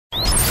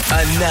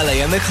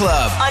Anele and the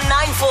Club on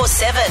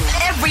 947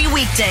 every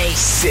weekday.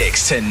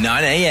 6 to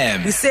 9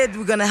 a.m. We said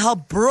we're gonna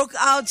help Brooke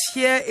out.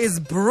 Here is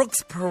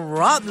Brooke's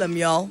problem,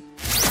 y'all.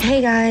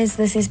 Hey guys,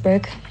 this is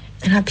Brooke,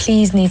 and I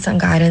please need some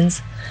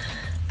guidance.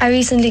 I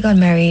recently got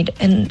married,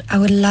 and I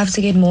would love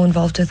to get more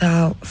involved with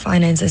our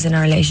finances in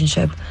our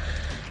relationship.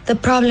 The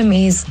problem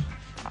is,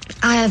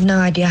 I have no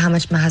idea how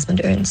much my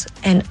husband earns,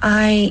 and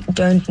I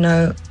don't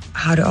know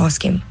how to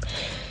ask him.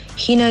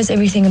 He knows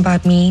everything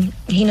about me.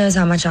 He knows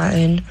how much I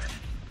earn,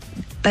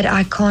 but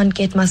I can't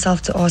get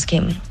myself to ask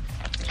him.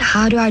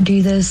 How do I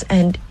do this,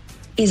 and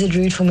is it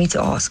rude for me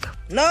to ask?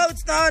 No,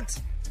 it's not.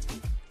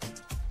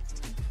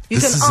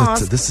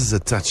 This is a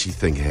touchy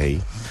thing, hey?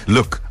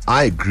 Look,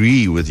 I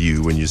agree with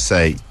you when you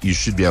say you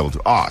should be able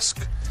to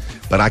ask,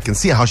 but I can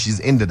see how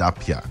she's ended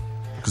up here.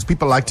 Because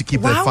people like to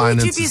keep their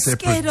finances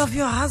separate. Why would you be scared of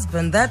your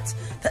husband? That's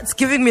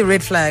giving me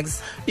red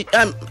flags.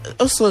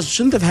 Also,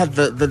 shouldn't have had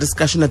the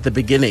discussion at the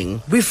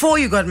beginning. Before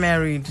you got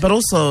married. But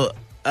also,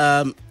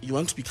 you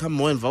want to become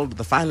more involved with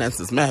the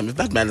finances. Ma'am, if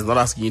that man is not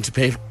asking you to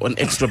pay an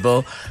extra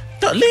bill,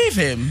 don't leave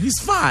him.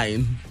 He's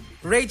fine.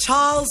 Ray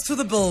Charles to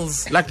the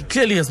bills. Like, he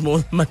clearly has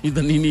more money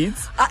than he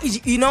needs.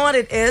 You know what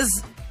it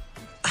is?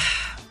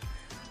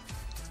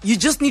 You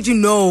just need to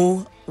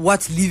know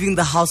what's leaving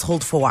the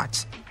household for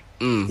what.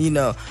 You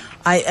know,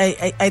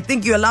 I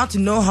think you're allowed to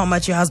know how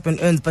much your husband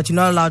earns, but you're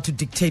not allowed to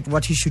dictate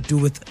what he should do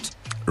with it.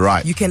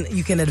 Right. You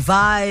can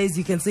advise.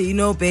 You can say, you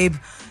know, babe,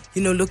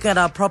 you know, look at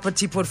our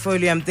property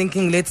portfolio. I'm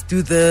thinking let's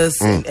do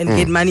this and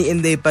get money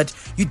in there. But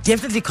you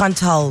definitely can't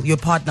tell your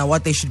partner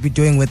what they should be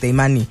doing with their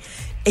money.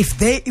 If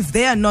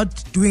they are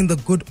not doing the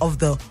good of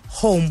the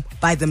home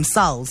by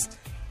themselves,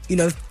 you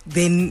know,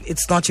 then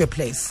it's not your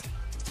place.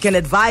 You can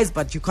advise,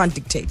 but you can't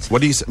dictate.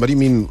 What do you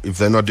mean if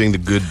they're not doing the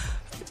good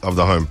of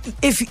the home?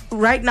 If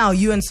right now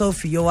you and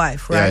Sophie, your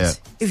wife, right? Yeah.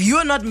 If you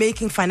are not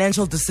making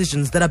financial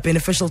decisions that are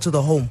beneficial to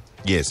the home,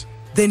 yes,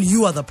 then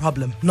you are the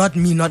problem, not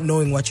me not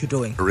knowing what you're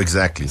doing.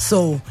 Exactly.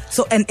 So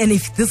and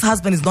if this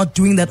husband is not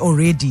doing that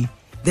already,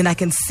 then I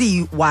can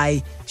see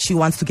why she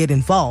wants to get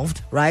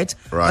involved, right?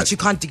 But you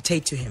can't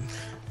dictate to him.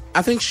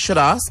 I think she should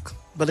ask,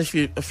 but if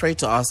you're afraid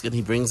to ask and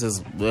he brings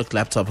his work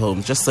laptop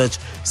home, just search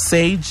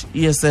Sage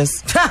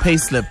ESS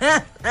payslip.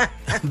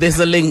 There's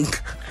a link.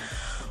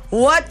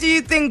 What do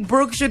you think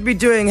Brooke should be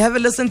doing? Have a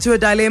listen to a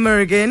dilemma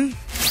again.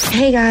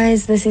 Hey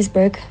guys, this is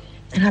Brooke,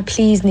 and I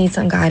please need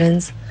some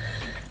guidance.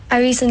 I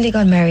recently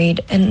got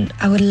married, and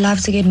I would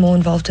love to get more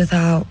involved with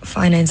our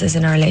finances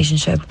in our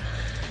relationship.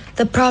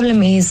 The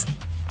problem is,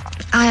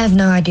 I have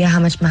no idea how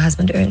much my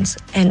husband earns,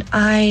 and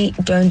I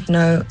don't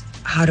know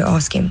how to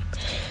ask him.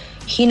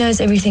 He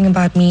knows everything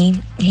about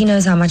me. He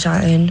knows how much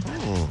I earn,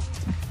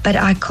 but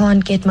I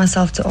can't get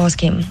myself to ask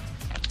him.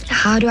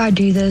 How do I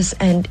do this,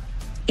 and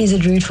is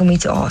it rude for me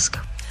to ask?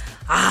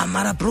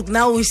 Mara Brooke,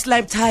 now we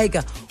slap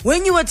Tiger.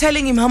 When you were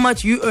telling him how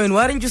much you earn,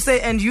 why didn't you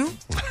say, and you?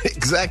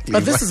 Exactly.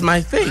 But this is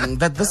my thing,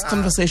 that this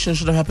conversation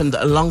should have happened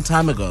a long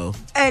time ago.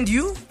 And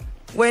you?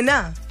 When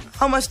now?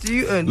 How much do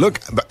you earn? Look,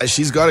 but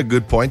she's got a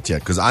good point here,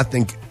 because I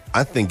think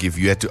if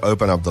you had to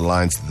open up the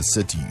lines to the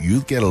city,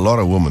 you'd get a lot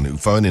of women who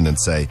phone in and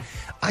say,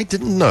 I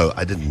didn't know,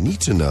 I didn't need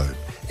to know.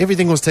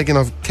 Everything was taken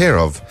care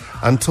of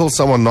until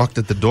someone knocked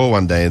at the door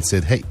one day and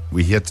said, hey,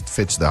 we're here to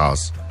fetch the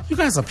house. You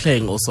guys are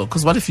playing also,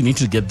 because what if you need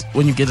to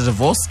when you get a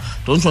divorce,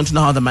 don't you want to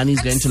know how the money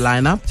is going to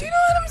line up? Do you know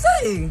what I'm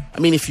saying? I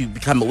mean, if you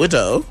become a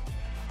widow,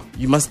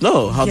 you must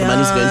know how the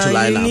money is going to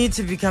line up. You need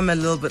to become a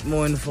little bit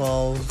more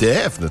involved.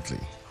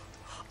 Definitely.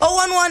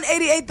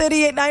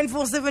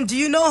 011-8838-947. Do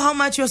you know how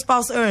much your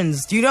spouse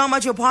earns? Do you know how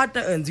much your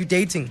partner earns? You're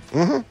dating.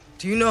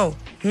 Do you know?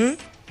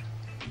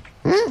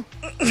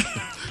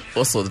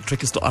 Also, the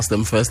trick is to ask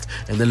them first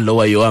and then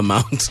lower your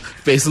amount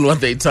based on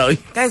what they tell you.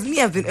 Guys, me,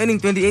 I've been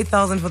earning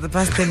 28,000 for the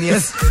past 10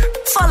 years.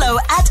 Follow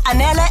at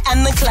Anele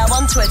and the Club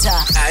on Twitter.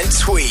 And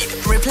tweet.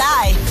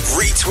 Reply.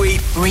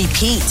 Retweet.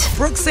 Repeat.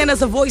 Brooke, send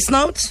us a voice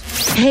note.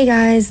 Hey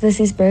guys, this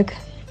is Brooke,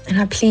 and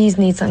I please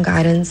need some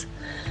guidance.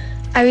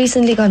 I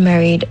recently got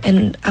married,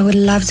 and I would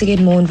love to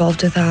get more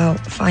involved with our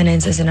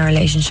finances in our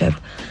relationship.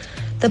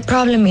 The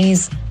problem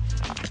is,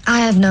 I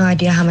have no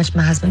idea how much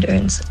my husband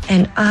earns,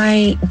 and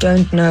I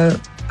don't know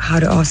how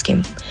to ask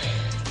him.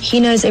 He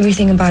knows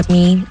everything about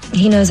me.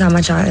 He knows how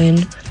much I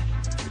earn,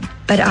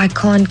 but I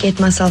can't get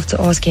myself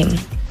to ask him.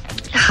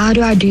 How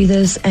do I do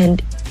this,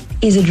 and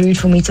is it rude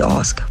for me to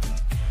ask?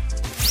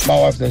 My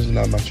wife doesn't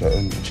know how much I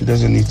earn. She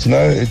doesn't need to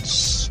know.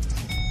 It's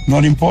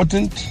not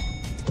important.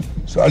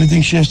 So the only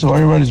thing she has to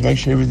worry about is make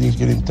sure everything's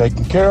getting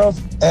taken care of.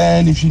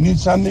 And if she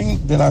needs something,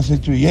 then I say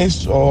to her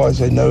yes, or I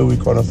say no, we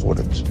can't afford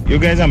it. You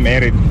guys are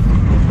married.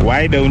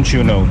 Why don't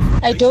you know?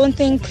 I don't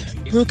think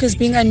Brooke is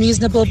being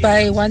unreasonable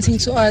by wanting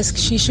to ask.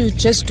 She should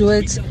just do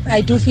it.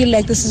 I do feel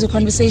like this is a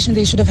conversation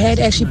they should have had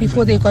actually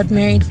before they got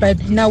married, but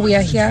now we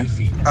are here.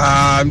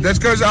 This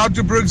goes out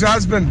to Brooke's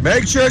husband.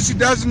 Make sure she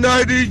doesn't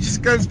know that she's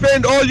going to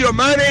spend all your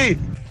money.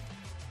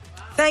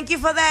 Thank you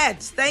for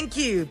that. Thank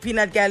you,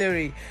 Peanut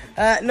Gallery.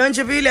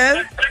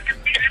 Nonjabulo.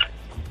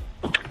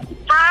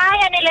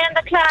 Hi, Anele and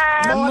the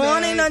Club. Good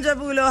morning,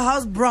 Nonjabulo.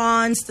 How's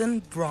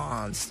Bronston?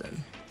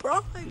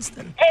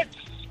 Bryanston.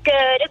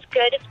 It's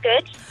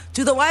good.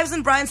 Do the wives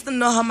in Bryanston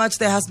know how much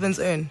their husbands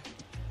earn?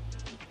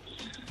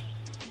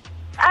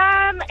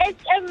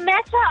 It's a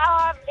matter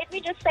of, let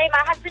me just say, my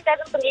husband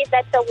doesn't believe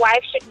that the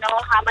wife should know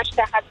how much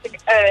the husband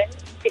earns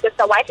because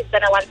the wife is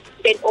going to want to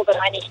spend all the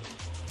money.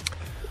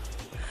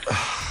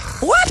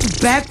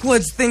 What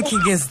backwards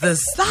thinking is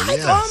this? Like,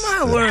 Yes. oh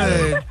my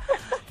word.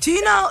 Do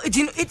you know,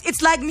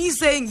 it's like me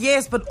saying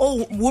yes, but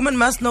all women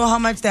must know how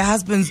much their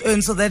husbands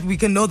earn so that we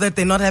can know that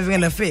they're not having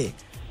an affair.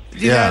 Do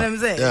you know what I'm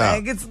saying? Yeah.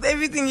 Like, it's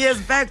everything here is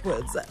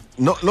backwards.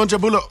 No,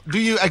 Nonjabulo, do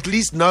you at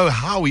least know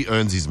how he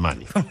earns his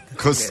money?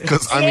 Because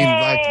I mean,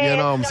 like, you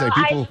know what I'm saying?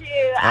 People.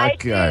 I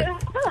Okay. do.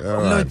 All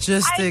right.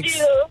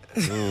 Logistics. I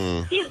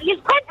do.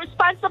 He's quite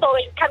responsible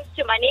when it comes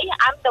to money.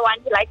 I'm the one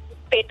who likes to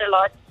spend a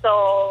lot,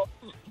 so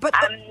But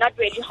I'm not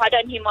really hard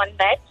on him on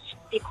that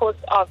because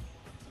of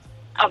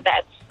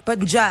that.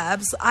 But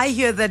Jabs, I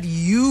hear that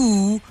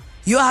your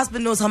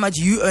husband knows how much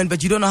you earn,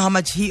 but you don't know how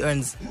much he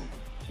earns.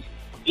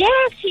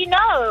 Yes, he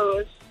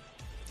knows.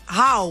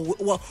 How?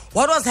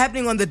 What was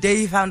happening on the day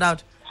he found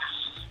out?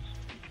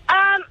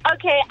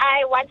 Okay,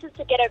 I wanted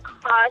to get a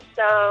car,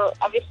 so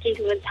obviously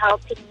he was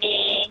helping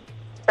me.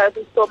 So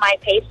he saw my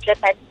pay slip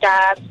and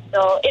stuff.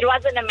 So it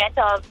wasn't a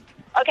matter of,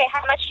 okay,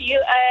 how much do you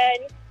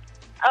earn?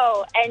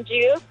 Oh, and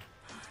you?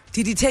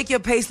 Did he take your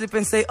payslip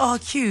and say, "Oh,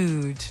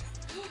 cute"?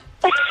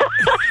 Not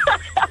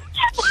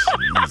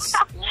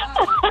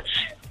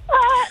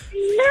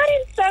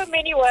in so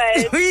many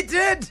words. We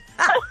did.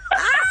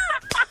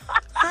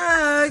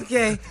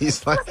 Okay.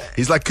 He's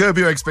like, curb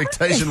your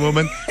expectation,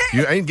 woman.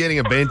 You ain't getting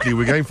a Bentley.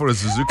 We're going for a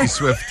Suzuki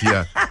Swift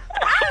here.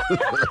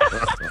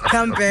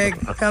 Come back.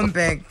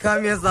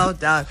 Calm yourself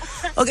down.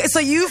 Okay, so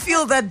you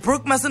feel that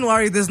Brooke mustn't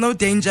worry. There's no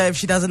danger if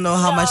she doesn't know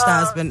how much the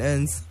husband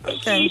earns.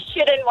 Okay. She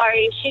shouldn't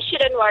worry.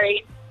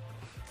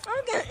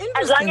 Okay, As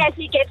long interesting. as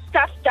he gets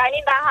stuff done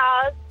in the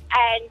house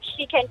and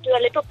she can do a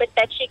little bit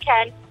that she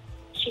can,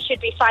 she should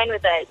be fine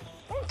with it.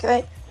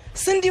 Okay.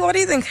 Cindy, what do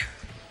you think?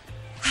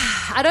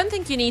 I don't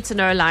think you need to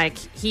know, like,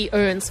 he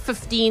earns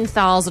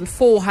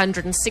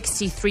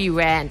 15,463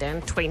 Rand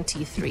and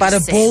 23 But a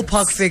cents.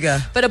 ballpark figure.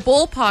 But a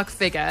ballpark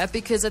figure,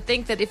 because I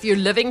think that if you're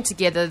living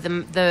together,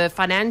 the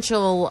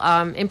financial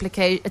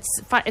implication,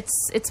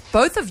 it's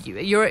both of you.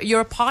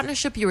 You're a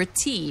partnership, you're a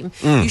team.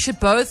 You should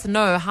both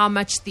know how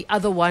much the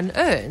other one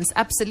earns.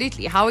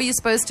 Absolutely. How are you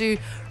supposed to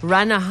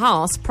run a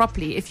house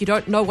properly if you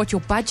don't know what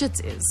your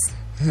budget is?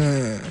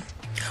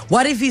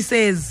 What if he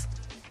says,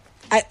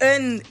 I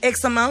earn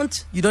X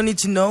amount, you don't need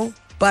to know,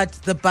 but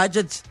the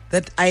budget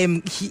that I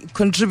am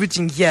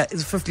contributing here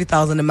is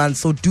 50,000 a month.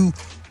 So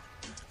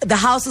the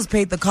house is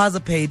paid, the cars are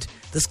paid,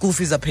 the school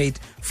fees are paid.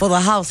 For the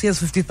house,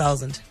 here's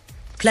 50,000.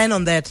 Plan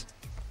on that.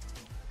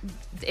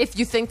 If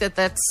you think that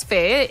that's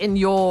fair in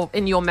your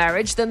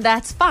marriage, then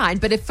that's fine.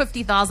 But if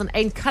 50,000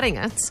 ain't cutting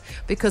it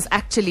because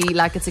actually,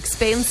 like, it's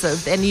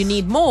expensive and you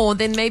need more,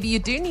 then maybe you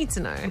do need to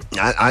know.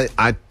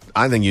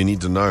 I think you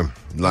need to know.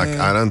 Like,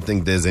 I don't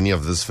think there's any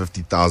of this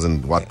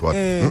 50,000 what.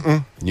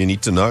 You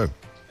need to know.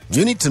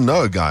 You need to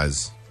know,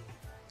 guys.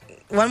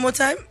 One more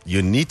time.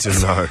 You need to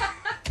know.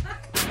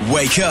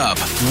 Wake up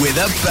with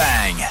a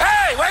bang.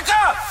 Hey, wake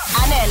up!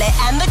 Anele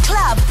and the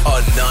club.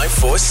 On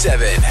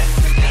 947.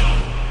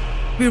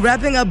 We're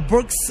wrapping up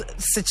Brooke's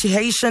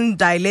situation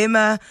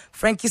dilemma.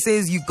 Frankie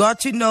says, you got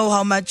to know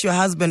how much your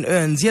husband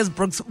earns. Here's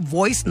Brooke's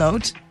voice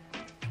note.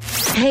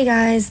 Hey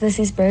guys, this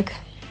is Brooke,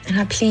 and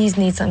I please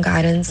need some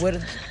guidance.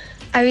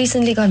 I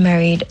recently got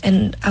married,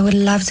 and I would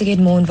love to get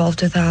more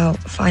involved with our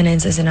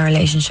finances in our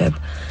relationship.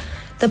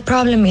 The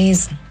problem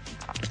is,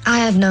 I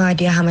have no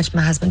idea how much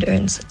my husband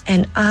earns,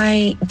 and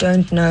I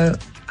don't know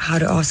how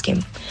to ask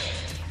him.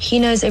 He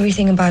knows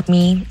everything about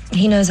me.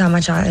 He knows how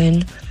much I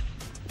earn,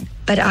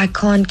 but I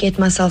can't get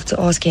myself to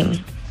ask him.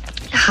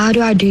 How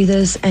do I do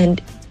this,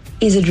 and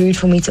is it rude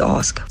for me to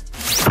ask?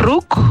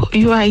 Brooke,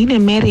 you are in a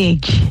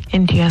marriage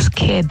and you are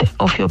scared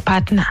of your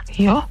partner.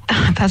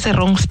 That's a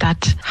wrong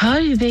start. How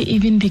do they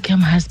even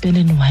become husband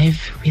and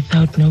wife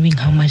without knowing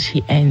how much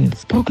he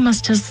earns? Brooke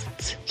must just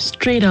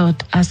straight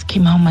out ask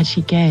him how much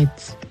he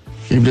gets.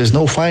 If there's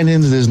no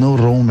finance, there's no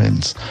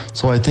romance.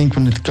 So I think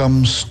when it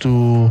comes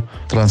to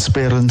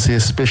transparency,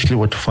 especially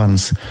with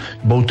funds,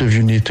 both of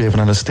you need to have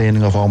an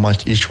understanding of how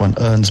much each one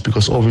earns,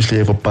 because obviously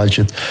you have a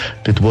budget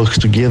that works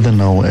together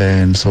now.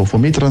 And so for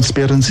me,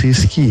 transparency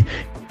is key.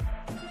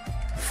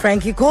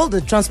 Frankie called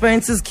it.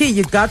 Transparency is key.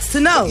 You got to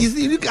know.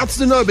 You got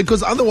to know,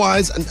 because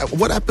otherwise,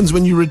 what happens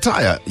when you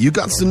retire? You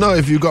got to know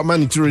if you got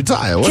money to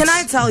retire. Can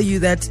I tell you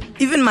that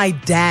even my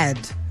dad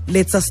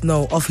lets us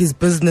know of his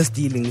business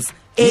dealings?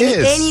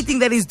 Anything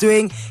that he's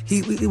doing,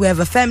 we have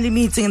a family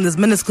meeting in this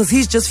minutes, because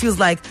he just feels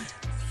like,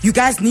 you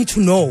guys need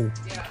to know.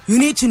 You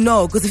need to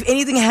know, because if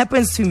anything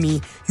happens to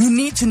me, you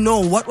need to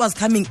know what was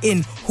coming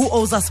in, who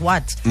owes us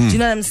what. Do you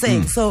know what I'm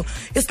saying? So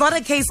it's not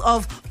a case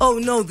of, oh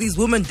no, these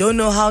women don't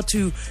know how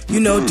to,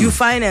 do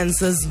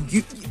finances.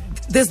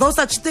 There's no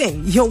such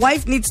thing. Your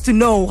wife needs to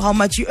know how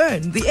much you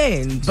earn, the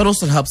end. But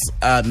also it helps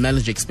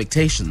manage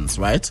expectations,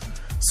 right?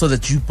 so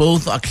that you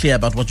both are clear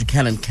about what you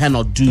can and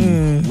cannot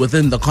do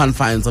within the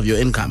confines of your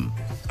income.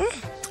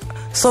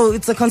 So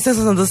it's a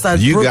consensus on this side.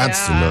 You Brooke, got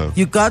to know.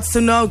 You got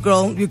to know,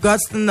 girl. You got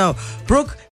to know. Brooke,